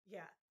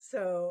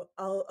So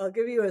I'll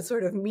give you a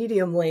sort of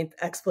medium length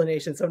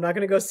explanation. So I'm not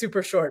going to go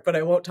super short, but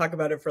I won't talk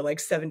about it for like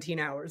 17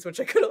 hours, which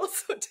I could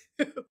also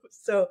do.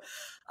 So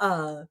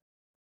uh,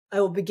 I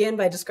will begin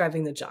by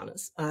describing the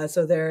jhanas.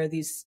 So there are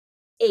these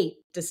 8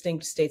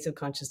 distinct states of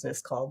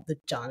consciousness called the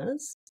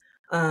jhanas.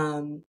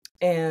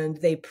 And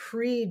they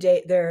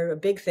predate, they're a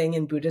big thing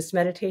in Buddhist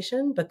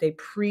meditation, but they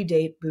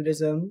predate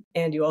Buddhism.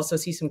 And you also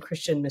see some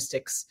Christian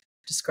mystics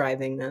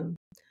describing them.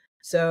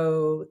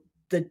 So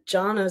the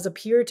jhanas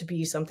appear to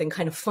be something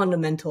kind of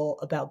fundamental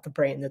about the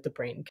brain that the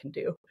brain can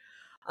do.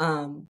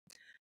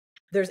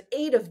 There's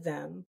 8 of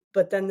them,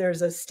 but then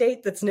there's a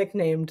state that's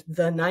nicknamed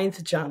the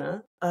 9th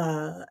jhana,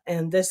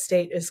 and this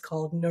state is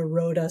called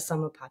Nirodha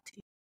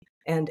Samapatti,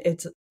 and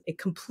it's a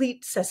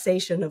complete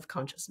cessation of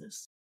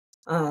consciousness.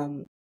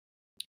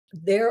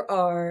 There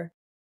are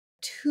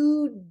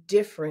 2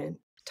 different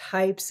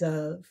types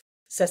of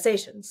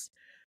cessations.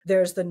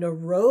 There's the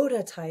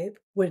Nirodha type,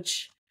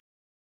 which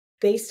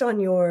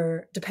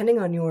depending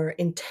on your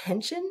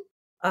intention,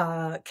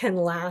 can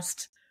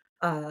last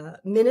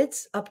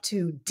minutes up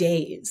to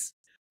days.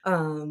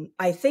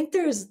 I think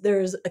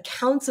there's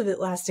accounts of it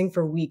lasting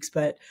for weeks,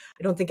 but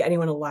I don't think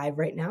anyone alive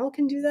right now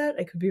can do that.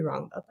 I could be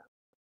wrong about that.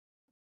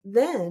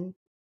 Then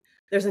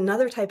there's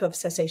another type of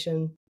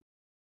cessation,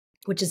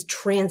 which is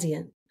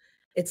transient.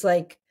 It's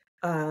like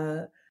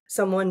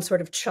someone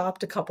sort of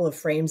chopped a couple of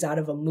frames out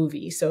of a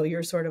movie. So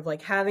you're sort of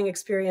like having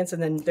experience, and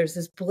then there's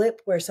this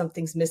blip where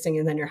something's missing,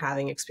 and then you're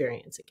having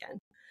experience again.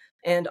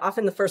 And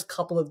often the first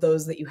couple of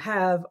those that you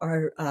have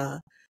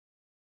are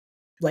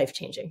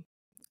life-changing.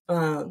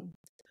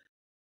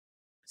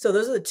 So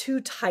those are the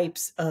 2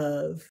 types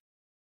of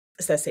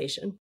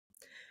cessation.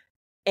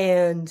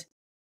 And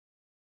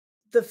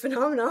the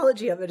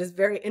phenomenology of it is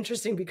very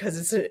interesting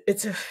because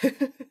it's a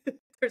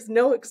there's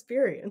no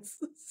experience.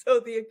 So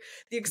the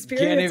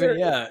experience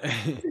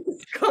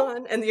is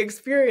gone and the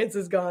experience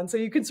is gone. So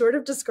you can sort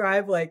of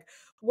describe like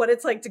what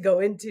it's like to go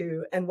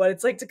into and what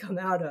it's like to come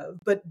out of.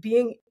 But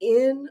being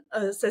in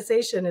a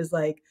cessation is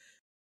like,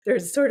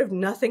 there's sort of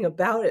nothing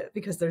about it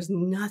because there's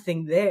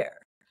nothing there.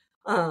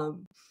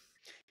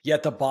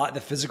 Yet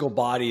the physical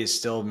body is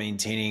still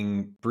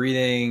maintaining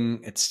breathing.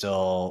 It's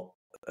still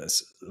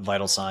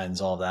vital signs,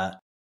 all of that.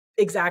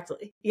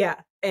 Exactly. Yeah.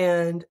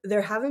 And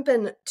there haven't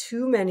been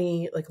too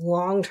many like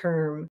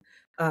long-term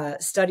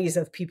studies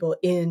of people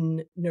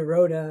in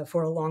Nirodha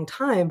for a long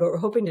time, but we're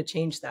hoping to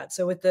change that.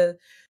 So with the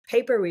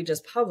paper we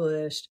just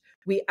published,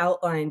 we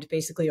outlined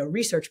basically a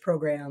research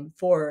program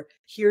for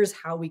here's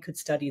how we could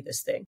study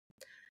this thing.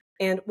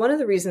 And one of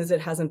the reasons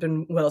it hasn't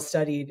been well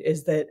studied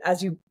is that,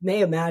 as you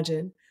may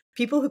imagine,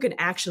 people who can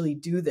actually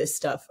do this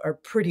stuff are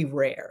pretty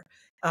rare.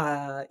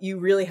 You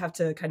really have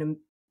to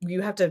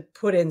you have to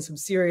put in some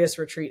serious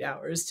retreat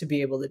hours to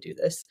be able to do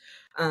this.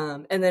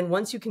 And then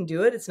once you can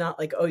do it, it's not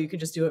like, oh, you can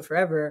just do it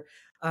forever.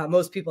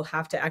 Most people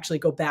have to actually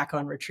go back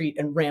on retreat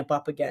and ramp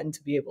up again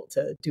to be able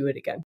to do it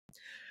again.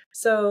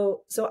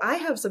 So I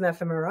have some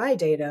fMRI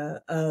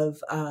data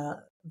of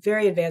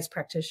very advanced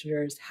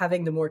practitioners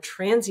having the more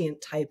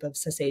transient type of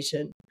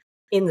cessation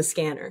in the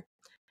scanner.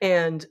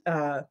 And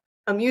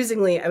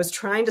amusingly, I was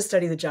trying to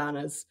study the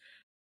jhanas.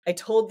 I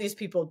told these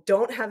people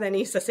don't have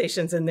any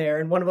cessations in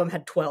there, and one of them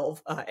had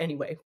 12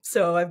 anyway.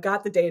 So I've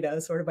got the data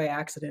sort of by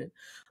accident.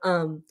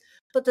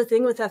 But the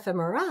thing with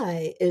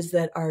fMRI is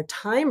that our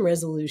time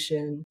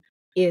resolution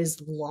is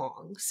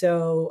long.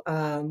 So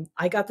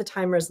I got the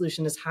time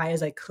resolution as high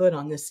as I could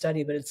on this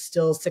study, but it's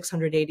still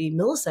 680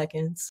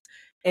 milliseconds.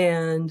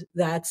 And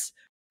that's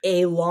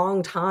a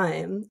long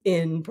time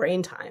in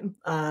brain time,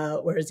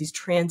 whereas these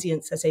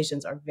transient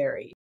cessations are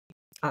very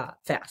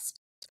fast.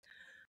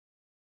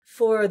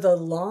 For the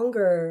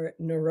longer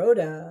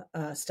Nirodha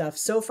stuff,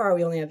 so far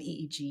we only have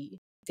EEG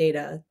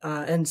data,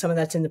 and some of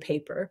that's in the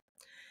paper.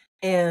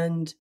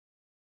 And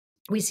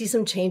we see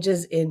some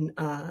changes in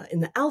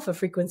the alpha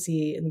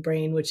frequency in the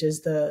brain, which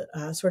is the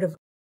sort of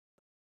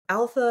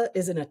alpha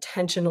is an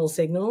attentional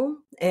signal,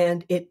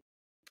 and it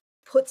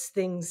puts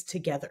things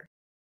together.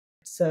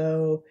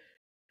 So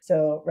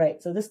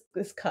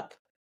this cup,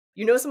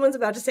 you know, someone's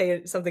about to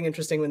say something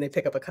interesting when they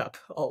pick up a cup,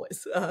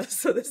 always.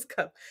 So this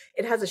cup,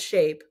 it has a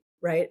shape,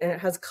 right? And it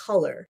has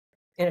color,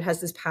 and it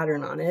has this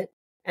pattern on it.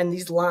 And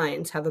these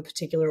lines have a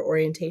particular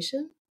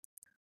orientation.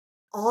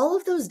 All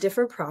of those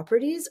different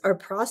properties are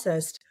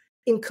processed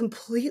in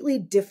completely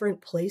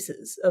different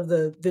places of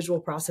the visual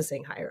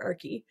processing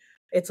hierarchy.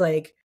 It's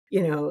like,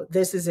 you know,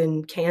 this is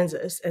in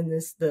Kansas, and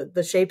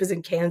the shape is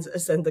in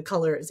Kansas, and the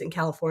color is in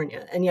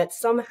California. And yet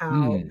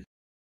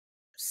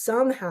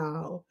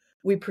somehow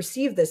we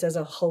perceive this as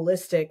a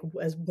holistic,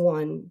 as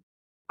one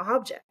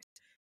object.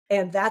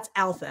 And that's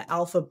alpha.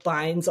 Alpha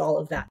binds all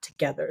of that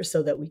together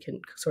so that we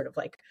can sort of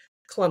like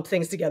clump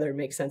things together and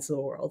make sense of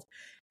the world.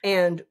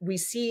 And we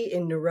see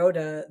in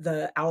Nirodha,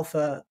 the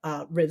alpha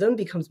rhythm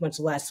becomes much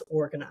less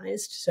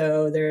organized.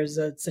 So there's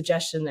a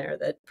suggestion there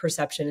that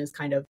perception is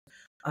kind of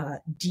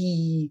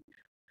decoalescing,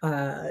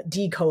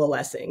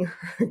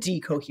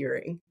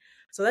 decohering.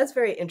 So that's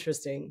very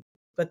interesting,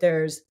 but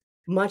there's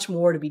much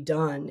more to be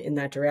done in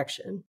that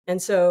direction.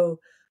 And so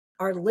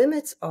Our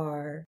limits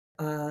are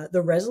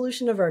the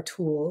resolution of our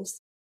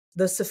tools,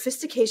 the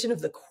sophistication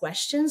of the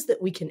questions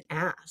that we can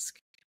ask,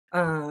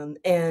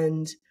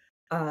 and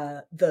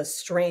the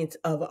strength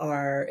of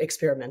our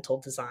experimental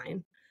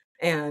design.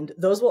 And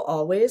those will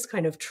always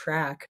kind of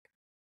track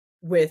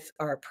with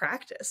our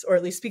practice, or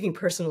at least speaking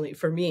personally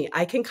for me,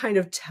 I can kind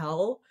of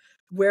tell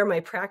where my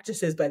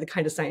practice is by the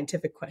kind of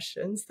scientific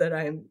questions that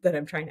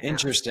I'm trying to ask.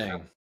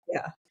 Interesting.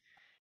 Yeah.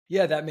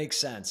 Yeah, that makes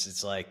sense.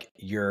 It's like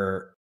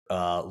your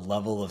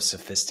level of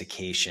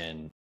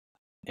sophistication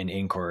and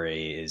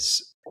inquiry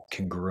is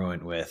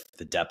congruent with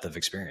the depth of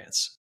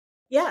experience.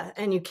 Yeah,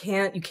 and you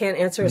can't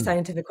answer a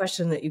scientific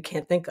question that you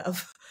can't think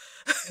of.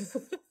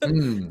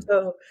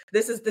 So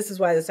this is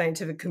why the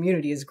scientific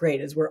community is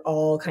great, is we're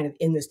all kind of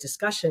in this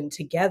discussion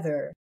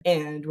together,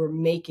 and we're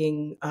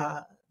making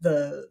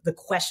the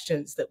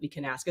questions that we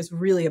can ask. It's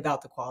really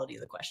about the quality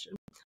of the question.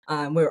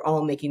 We're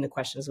all making the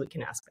questions we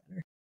can ask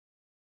better.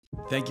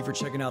 Thank you for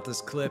checking out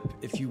this clip.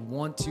 If you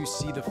want to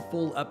see the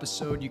full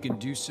episode, you can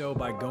do so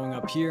by going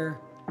up here.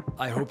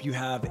 I hope you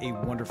have a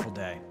wonderful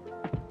day.